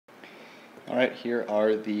Alright, here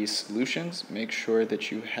are the solutions. Make sure that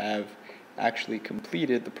you have actually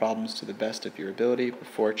completed the problems to the best of your ability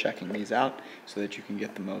before checking these out so that you can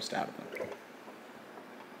get the most out of them.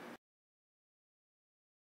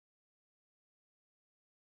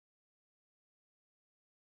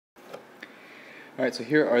 Alright, so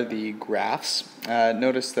here are the graphs.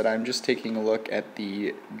 Notice that I'm just taking a look at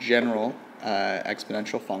the general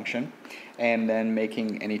exponential function and then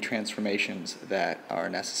making any transformations that are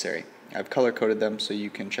necessary. I've color-coded them so you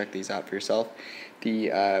can check these out for yourself. The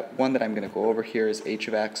one that I'm going to go over here is h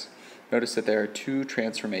of x. Notice that there are two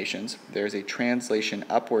transformations. There's a translation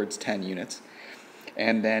upwards 10 units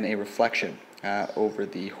and then a reflection over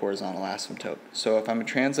the horizontal asymptote. So if I'm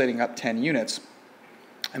translating up 10 units,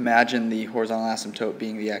 imagine the horizontal asymptote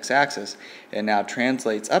being the x-axis. It now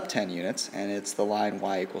translates up 10 units, and it's the line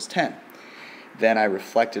y equals 10. Then I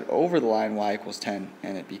reflect it over the line y equals 10,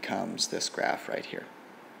 and it becomes this graph right here.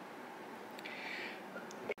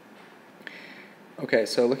 Okay,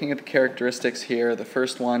 so looking at the characteristics here, the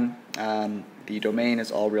first one, the domain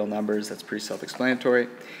is all real numbers. That's pretty self-explanatory.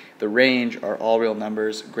 The range are all real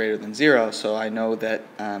numbers greater than 0, so I know that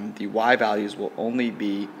the y values will only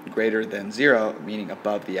be greater than 0, meaning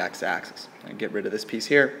above the x-axis. I get rid of this piece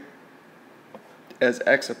here. As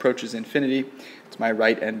x approaches infinity, it's my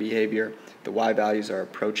right end behavior. The y values are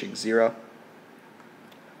approaching 0,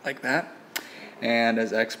 like that. And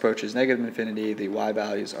as x approaches negative infinity, the y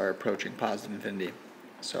values are approaching positive infinity.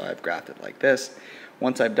 So I've graphed it like this.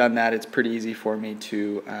 Once I've done that, it's pretty easy for me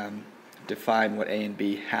to define what a and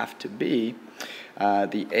b have to be.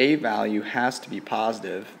 The a value has to be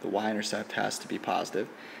positive. The y-intercept has to be positive.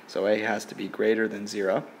 So a has to be greater than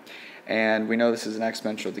 0. And we know this is an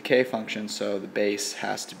exponential decay function, so the base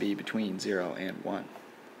has to be between 0 and 1.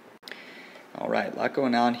 Alright, a lot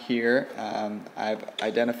going on here. I've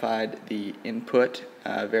identified the input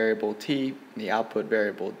variable T, the output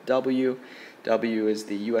variable W. W is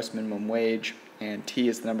the U.S. minimum wage, and T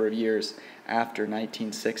is the number of years after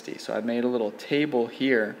 1960. So I've made a little table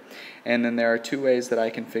here, and then there are two ways that I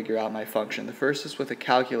can figure out my function. The first is with a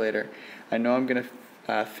calculator. I know I'm going to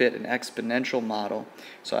fit an exponential model,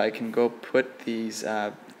 so I can go put these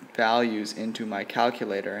values into my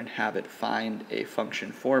calculator and have it find a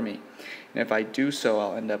function for me. And if I do so,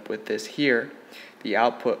 I'll end up with this here. The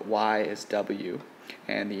output y is w,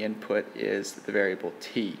 and the input is the variable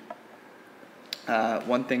t.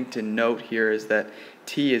 One thing to note here is that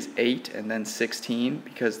t is 8 and then 16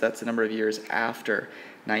 because that's the number of years after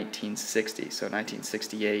 1960, so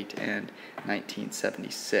 1968 and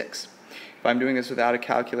 1976. If I'm doing this without a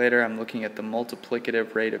calculator, I'm looking at the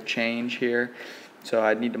multiplicative rate of change here. So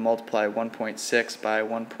I'd need to multiply 1.6 by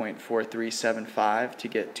 1.4375 to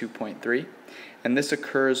get 2.3. And this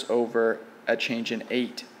occurs over a change in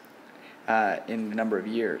 8 in the number of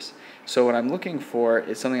years. So what I'm looking for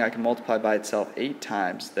is something I can multiply by itself 8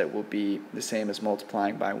 times that will be the same as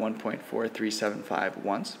multiplying by 1.4375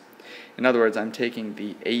 once. In other words, I'm taking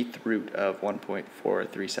the 8th root of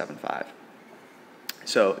 1.4375.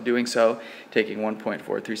 So doing so, taking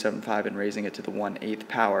 1.4375 and raising it to the 1/8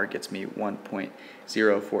 power gets me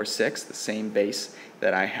 1.046, the same base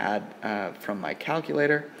that I had from my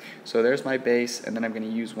calculator. So there's my base, and then I'm going to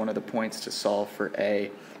use one of the points to solve for a.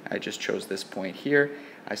 I just chose this point here.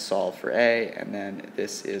 I solve for a, and then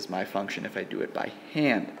this is my function if I do it by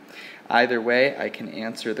hand. Either way, I can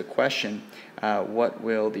answer the question, what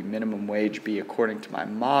will the minimum wage be according to my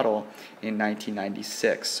model in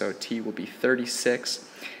 1996? So T will be 36,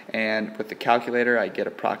 and with the calculator I get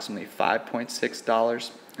approximately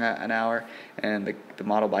 $5.6 an hour, and the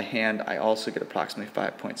model by hand I also get approximately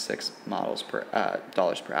 5.6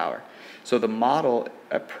 dollars per hour. So the model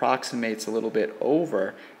approximates a little bit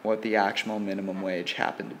over what the actual minimum wage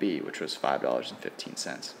happened to be, which was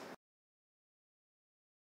 $5.15.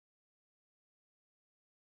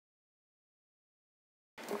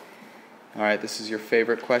 Alright, this is your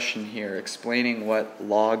favorite question here, explaining what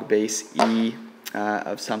log base e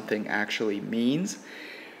of something actually means.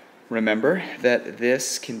 Remember that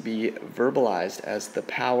this can be verbalized as the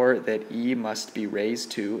power that e must be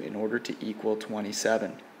raised to in order to equal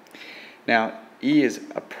 27. Now, e is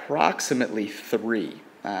approximately 3.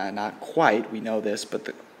 Not quite, we know this, but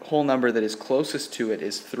the whole number that is closest to it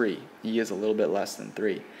is 3. E is a little bit less than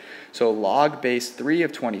 3. So log base 3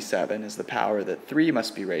 of 27 is the power that 3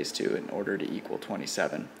 must be raised to in order to equal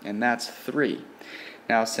 27, and that's 3.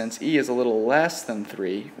 Now, since e is a little less than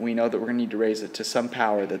 3, we know that we're going to need to raise it to some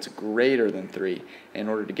power that's greater than 3 in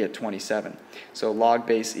order to get 27. So log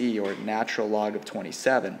base e, or natural log of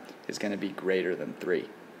 27, is going to be greater than 3.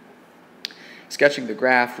 Sketching the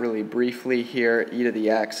graph really briefly here, e to the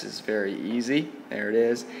x is very easy. There it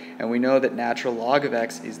is. And we know that natural log of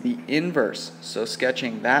x is the inverse. So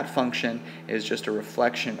sketching that function is just a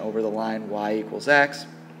reflection over the line y equals x,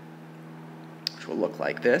 which will look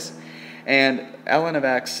like this. And ln of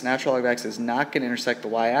x, natural log of x, is not going to intersect the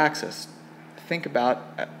y-axis. Think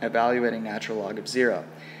about evaluating natural log of 0.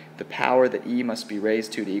 The power that e must be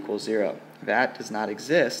raised to equal 0. That does not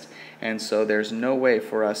exist, and so there's no way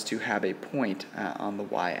for us to have a point on the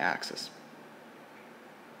y-axis.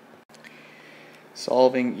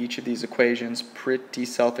 Solving each of these equations, pretty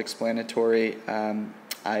self-explanatory.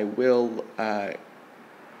 I will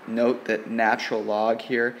note that natural log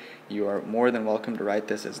here, you are more than welcome to write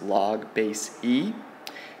this as log base e,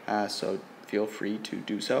 so feel free to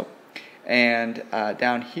do so. And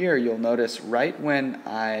down here you'll notice right when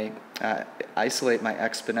I isolate my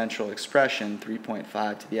exponential expression,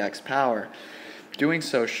 3.5 to the x power, doing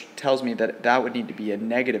so tells me that that would need to be a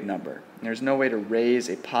negative number. And there's no way to raise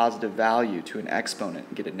a positive value to an exponent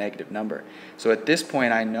and get a negative number. So at this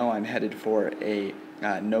point I know I'm headed for a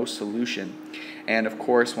no solution. And of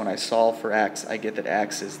course when I solve for x, I get that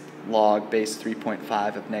x is log base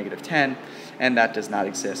 3.5 of negative 10, and that does not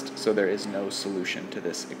exist, so there is no solution to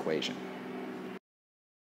this equation.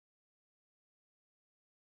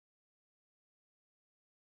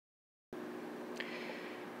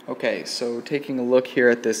 Okay, so taking a look here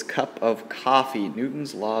at this cup of coffee,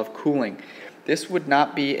 Newton's law of cooling. This would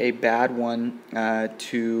not be a bad one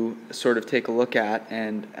to sort of take a look at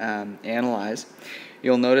and analyze.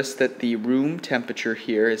 You'll notice that the room temperature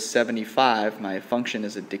here is 75. My function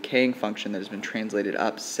is a decaying function that has been translated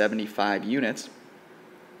up 75 units.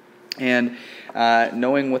 And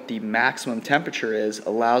knowing what the maximum temperature is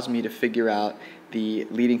allows me to figure out the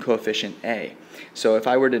leading coefficient A. So if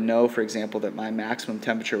I were to know, for example, that my maximum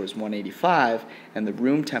temperature was 185 and the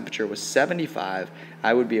room temperature was 75,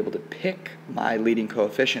 I would be able to pick my leading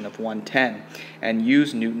coefficient of 110 and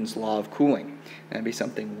use Newton's law of cooling. That'd be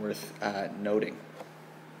something worth noting.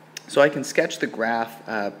 So I can sketch the graph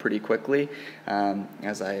pretty quickly,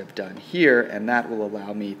 as I have done here, and that will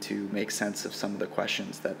allow me to make sense of some of the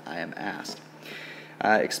questions that I am asked.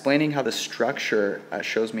 Explaining how the structure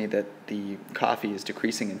shows me that the coffee is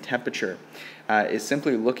decreasing in temperature is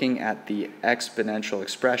simply looking at the exponential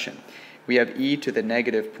expression. We have e to the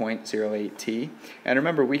negative 0.08t, and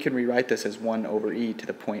remember we can rewrite this as 1 over e to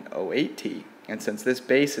the 0.08t, and since this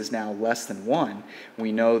base is now less than 1,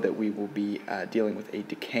 we know that we will be dealing with a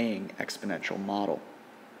decaying exponential model.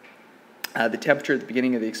 The temperature at the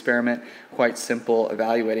beginning of the experiment, quite simple.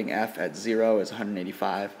 Evaluating F at 0 is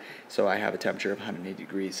 185, so I have a temperature of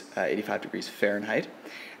 85 degrees Fahrenheit.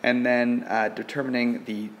 And then determining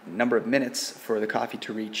the number of minutes for the coffee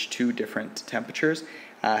to reach two different temperatures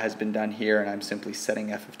has been done here, and I'm simply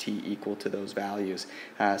setting F of t equal to those values,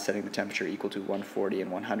 setting the temperature equal to 140 and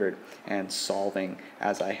 100, and solving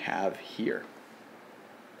as I have here.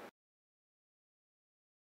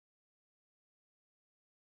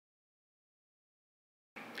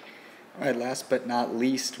 Alright, last but not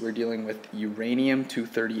least, we're dealing with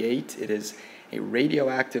uranium-238. It is a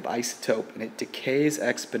radioactive isotope, and it decays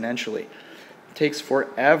exponentially. It takes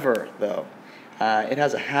forever, though. It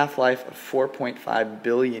has a half-life of 4.5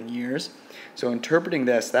 billion years. So interpreting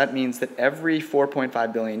this, that means that every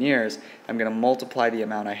 4.5 billion years, I'm going to multiply the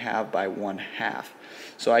amount I have by 1/2.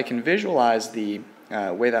 So I can visualize the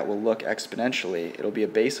way that will look exponentially. It'll be a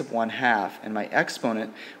base of 1/2, and my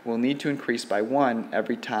exponent will need to increase by 1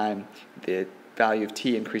 every time the value of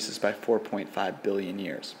t increases by 4.5 billion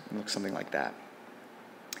years. It looks something like that.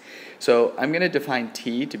 So I'm going to define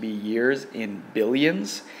t to be years in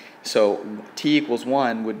billions. So t equals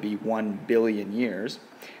 1 would be 1 billion years,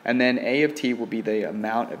 and then a of t will be the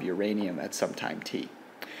amount of uranium at some time t.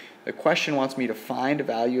 The question wants me to find a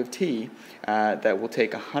value of t that will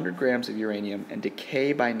take 100 grams of uranium and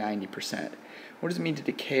decay by 90%. What does it mean to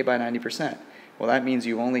decay by 90%? Well, that means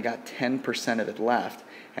you've only got 10% of it left,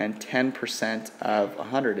 and 10% of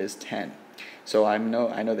 100 is 10. So I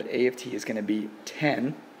know that a of t is going to be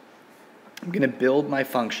 10. I'm going to build my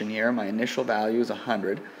function here. My initial value is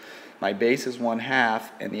 100. My base is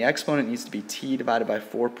 1/2, and the exponent needs to be t divided by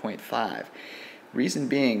 4.5. Reason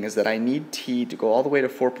being is that I need t to go all the way to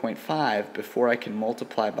 4.5 before I can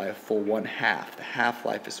multiply by a full 1/2. The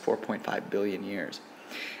half-life is 4.5 billion years.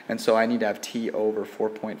 And so I need to have t over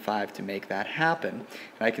 4.5 to make that happen.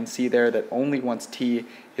 And I can see there that only once t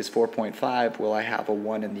is 4.5 will I have a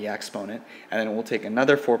 1 in the exponent, and then it will take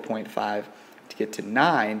another 4.5 to get to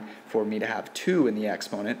 9 for me to have 2 in the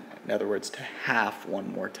exponent, in other words, to half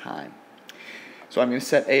one more time. So I'm going to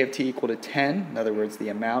set A of t equal to 10, in other words, the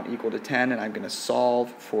amount equal to 10, and I'm going to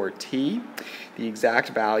solve for t. The exact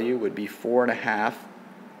value would be 4.5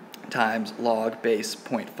 times log base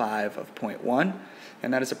 0.5 of 0.1,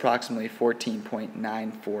 and that is approximately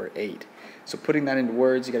 14.948. So putting that into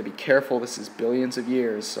words, you got to be careful. This is billions of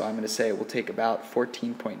years, so I'm going to say it will take about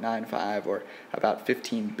 14.95 or about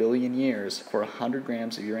 15 billion years for 100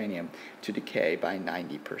 grams of uranium to decay by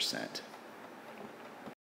 90%.